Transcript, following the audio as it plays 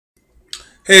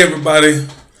Hey everybody,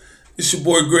 it's your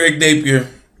boy Greg Napier.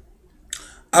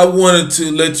 I wanted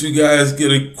to let you guys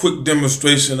get a quick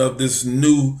demonstration of this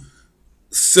new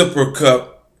sipper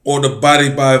cup or the Body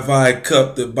by Vi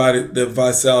cup that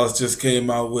ViSalus just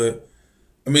came out with.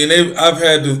 I mean, I've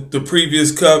had the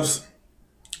previous cups,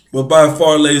 but by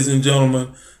far, ladies and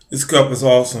gentlemen, this cup is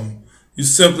awesome. You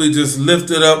simply just lift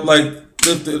it up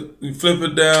you flip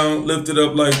it down, lift it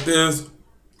up like this.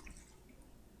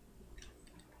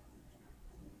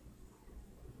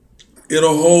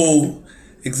 It'll hold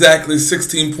exactly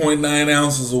 16.9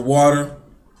 ounces of water.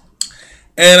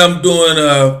 And I'm doing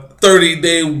a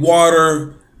 30-day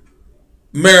water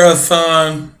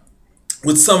marathon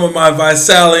with some of my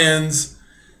ViSalians.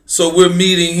 So we're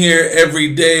meeting here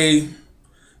every day.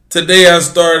 Today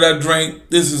I drank,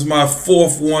 this is my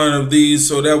fourth one of these,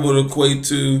 so that would equate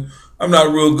to, I'm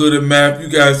not real good at math. You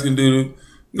guys can do,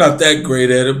 not that great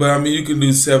at it, but I mean, you can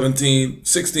do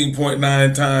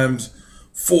 16.9 times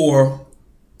 4,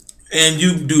 and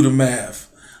you do the math.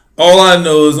 All I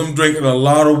know is I'm drinking a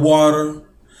lot of water.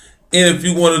 And if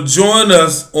you want to join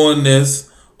us on this,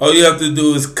 all you have to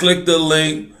do is click the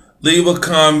link, leave a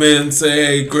comment, and say,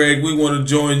 hey, Greg, we want to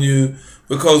join you,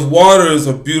 because water is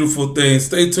a beautiful thing.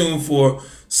 Stay tuned for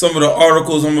some of the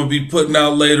articles I'm going to be putting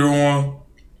out later on.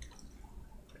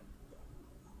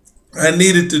 I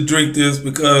needed to drink this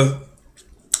because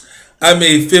I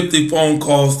made 50 phone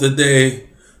calls today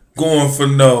going for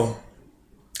no.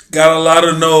 Got a lot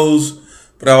of no's,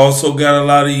 but I also got a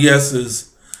lot of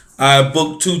yeses. I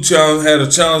booked 2 challenges, had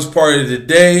a challenge party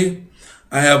today.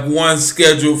 I have one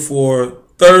scheduled for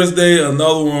Thursday,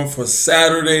 another one for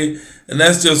Saturday, and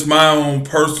that's just my own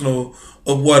personal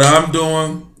of what I'm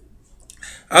doing.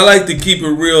 I like to keep it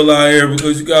real out here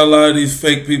because you got a lot of these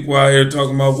fake people out here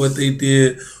talking about what they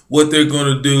did, what they're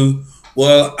going to do.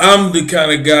 Well, I'm the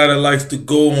kind of guy that likes to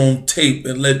go on tape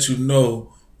and let you know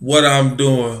what I'm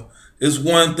doing. It's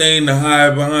one thing to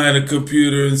hide behind a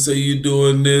computer and say you're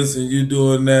doing this and you're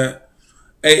doing that.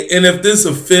 Hey, and if this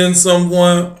offends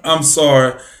someone, I'm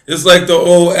sorry. It's like the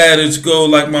old adage go,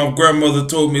 like my grandmother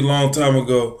told me a long time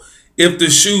ago. If the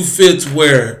shoe fits,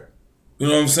 wear it. You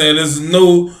know what I'm saying? There's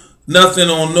nothing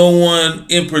on no one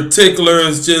in particular.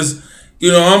 It's just,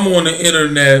 I'm on the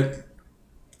internet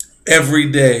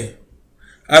every day.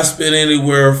 I spend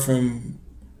anywhere from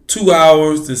 2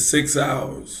 hours to 6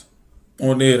 hours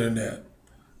on the internet.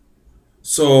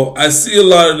 So I see a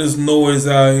lot of this noise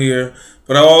out here,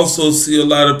 but I also see a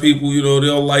lot of people,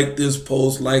 they'll like this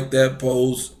post, like that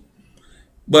post.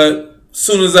 But as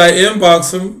soon as I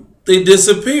inbox them, they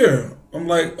disappear. I'm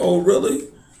like, oh, really?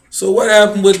 So what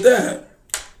happened with that?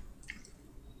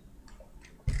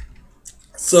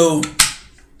 So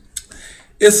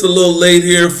it's a little late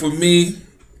here for me.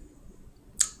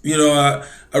 I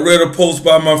read a post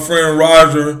by my friend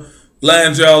Roger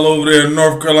Langill over there in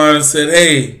North Carolina, said,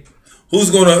 hey, who's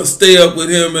going to stay up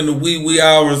with him in the wee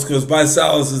hours, because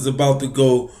ViSalus is about to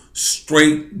go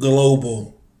straight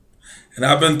global. And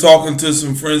I've been talking to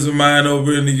some friends of mine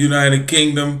over in the United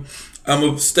Kingdom. I'm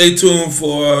going to stay tuned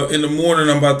for, in the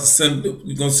morning, I'm about to send,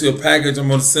 you're going to see a package I'm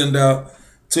going to send out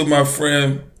to my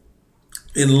friend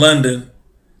in London.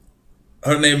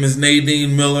 Her name is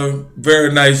Nadine Miller.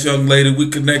 Very nice young lady.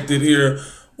 We connected here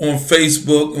on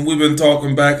Facebook, and we've been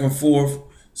talking back and forth.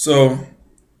 So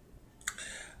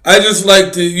I just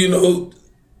like to,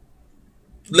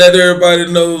 let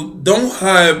everybody know, don't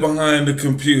hide behind the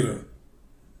computer.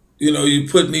 You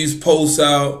putting these posts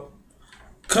out.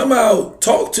 Come out,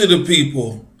 talk to the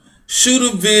people.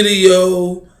 Shoot a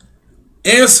video,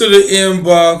 answer the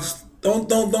inbox.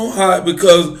 Don't hide,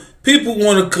 because people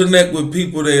want to connect with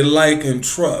people they like and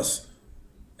trust.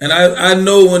 And I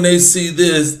know when they see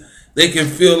this, they can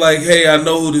feel like, hey, I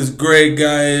know who this Greg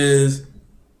guy is.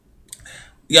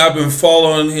 Yeah, I've been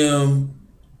following him,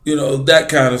 that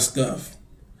kind of stuff.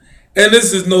 And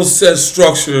this is no set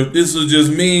structure. This is just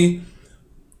me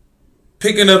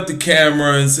picking up the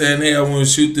camera and saying, hey, I want to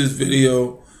shoot this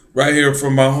video right here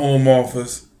from my home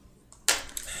office.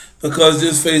 Because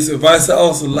just face it,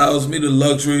 ViSalus allows me the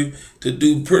luxury to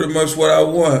do pretty much what I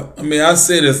want. I mean, I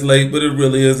say this late, but it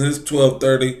really isn't. It's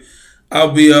 12:30.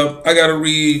 I'll be up. I gotta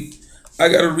read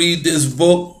this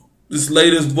book, this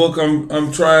latest book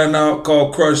I'm trying out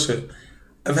called Crush It.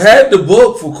 I've had the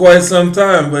book for quite some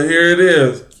time, but here it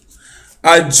is.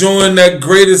 I joined that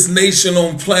greatest nation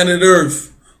on planet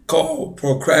Earth called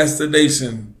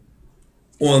procrastination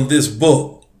on this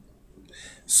book.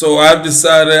 So I've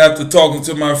decided, after talking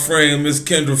to my friend, Miss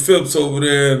Kendra Phipps over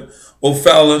there in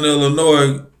O'Fallon,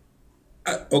 Illinois,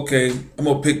 okay, I'm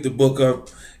going to pick the book up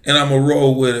and I'm going to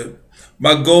roll with it.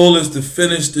 My goal is to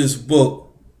finish this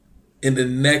book in the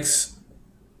next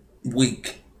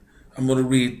week. I'm going to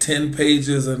read 10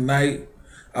 pages a night.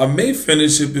 I may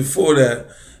finish it before that.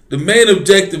 The main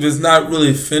objective is not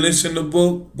really finishing the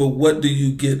book, but what do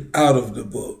you get out of the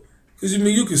book? Because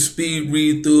you can speed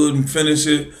read through it and finish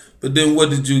it, but then what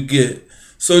did you get?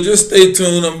 So just stay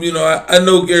tuned. I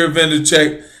know Gary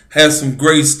Vaynerchuk has some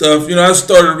great stuff. I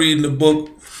started reading the book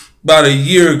about a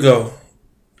year ago.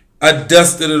 I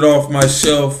dusted it off my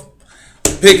shelf,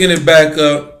 picking it back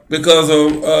up because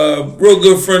a real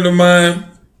good friend of mine,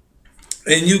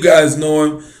 and you guys know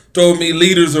him, told me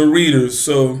leaders are readers.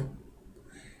 So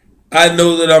I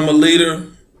know that I'm a leader,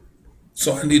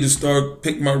 so I need to start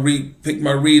pick my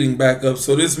reading back up.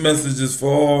 So this message is for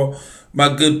all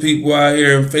my good people out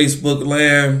here in Facebook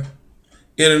land,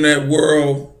 internet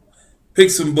world. Pick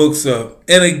some books up.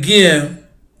 And again,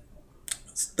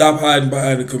 stop hiding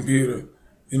behind the computer.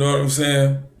 You know what I'm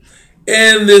saying?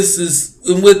 And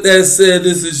with that said,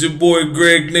 this is your boy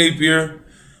Greg Napier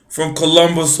from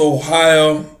Columbus,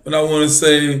 Ohio. And I want to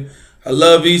say I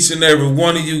love each and every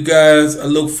one of you guys. I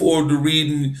look forward to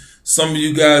reading some of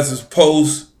you guys'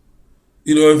 posts.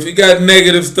 If you got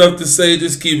negative stuff to say,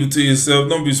 just keep it to yourself.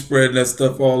 Don't be spreading that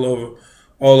stuff all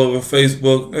over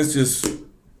Facebook.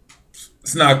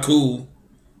 It's not cool.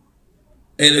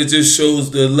 And it just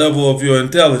shows the level of your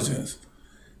intelligence.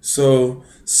 So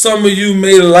some of you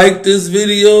may like this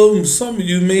video, and some of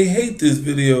you may hate this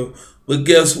video. But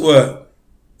guess what?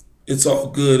 It's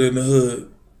all good in the hood.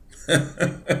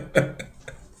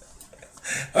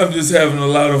 I'm just having a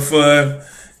lot of fun,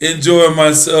 enjoying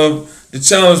myself. The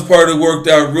challenge party worked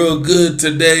out real good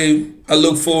today. I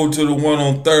look forward to the one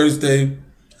on Thursday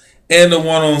and the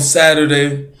one on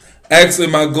Saturday. Actually,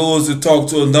 my goal is to talk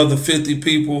to another 50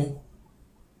 people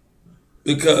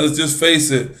because just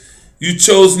face it, you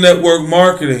chose network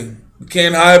marketing. You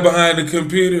can't hide behind the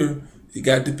computer. You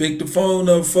got to pick the phone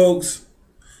up, folks.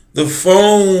 The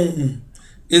phone.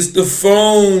 It's the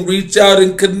phone. Reach out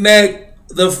and connect.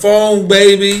 The phone,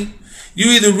 baby.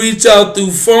 You either reach out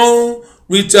through phone,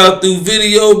 reach out through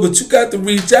video, but you got to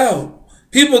reach out.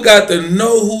 People got to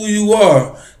know who you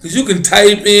are. Because you can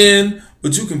type in,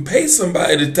 but you can pay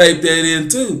somebody to type that in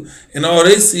too. And all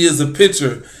they see is a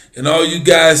picture. And all you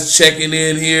guys checking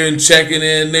in here and checking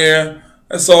in there,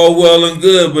 that's all well and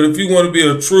good. But if you want to be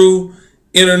a true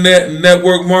internet and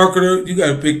network marketer, you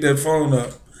got to pick that phone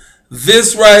up.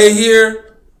 This right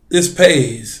here, this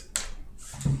pays.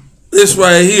 This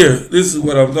right here, this is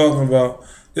what I'm talking about.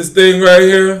 This thing right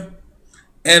here,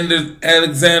 and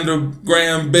Alexander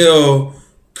Graham Bell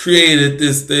created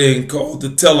this thing called the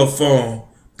telephone.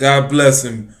 God bless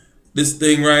him. This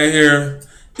thing right here,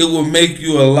 it will make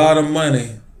you a lot of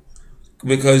money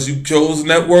because you chose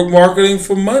network marketing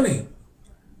for money.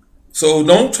 So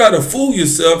don't try to fool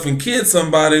yourself and kid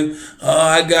somebody. Oh,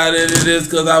 I got into this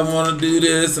because I want to do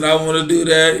this and I want to do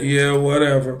that. Yeah,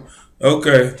 whatever.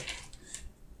 Okay.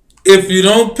 If you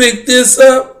don't pick this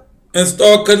up and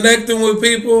start connecting with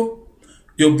people,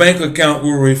 your bank account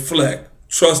will reflect.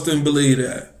 Trust and believe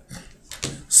that.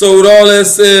 So with all that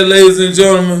said, ladies and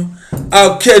gentlemen,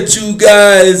 I'll catch you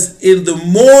guys in the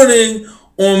morning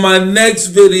on my next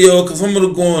video because I'm going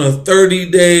to go on a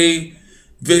 30-day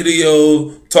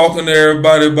video talking to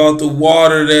everybody about the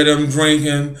water that I'm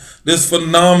drinking, this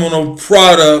phenomenal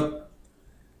product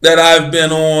that I've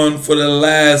been on for the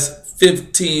last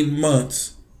 15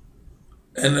 months.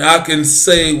 And I can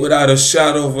say without a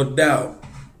shadow of a doubt,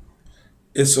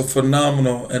 it's a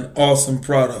phenomenal and awesome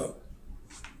product.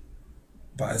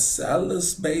 By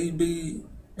Salus, baby.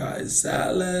 By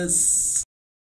Salus.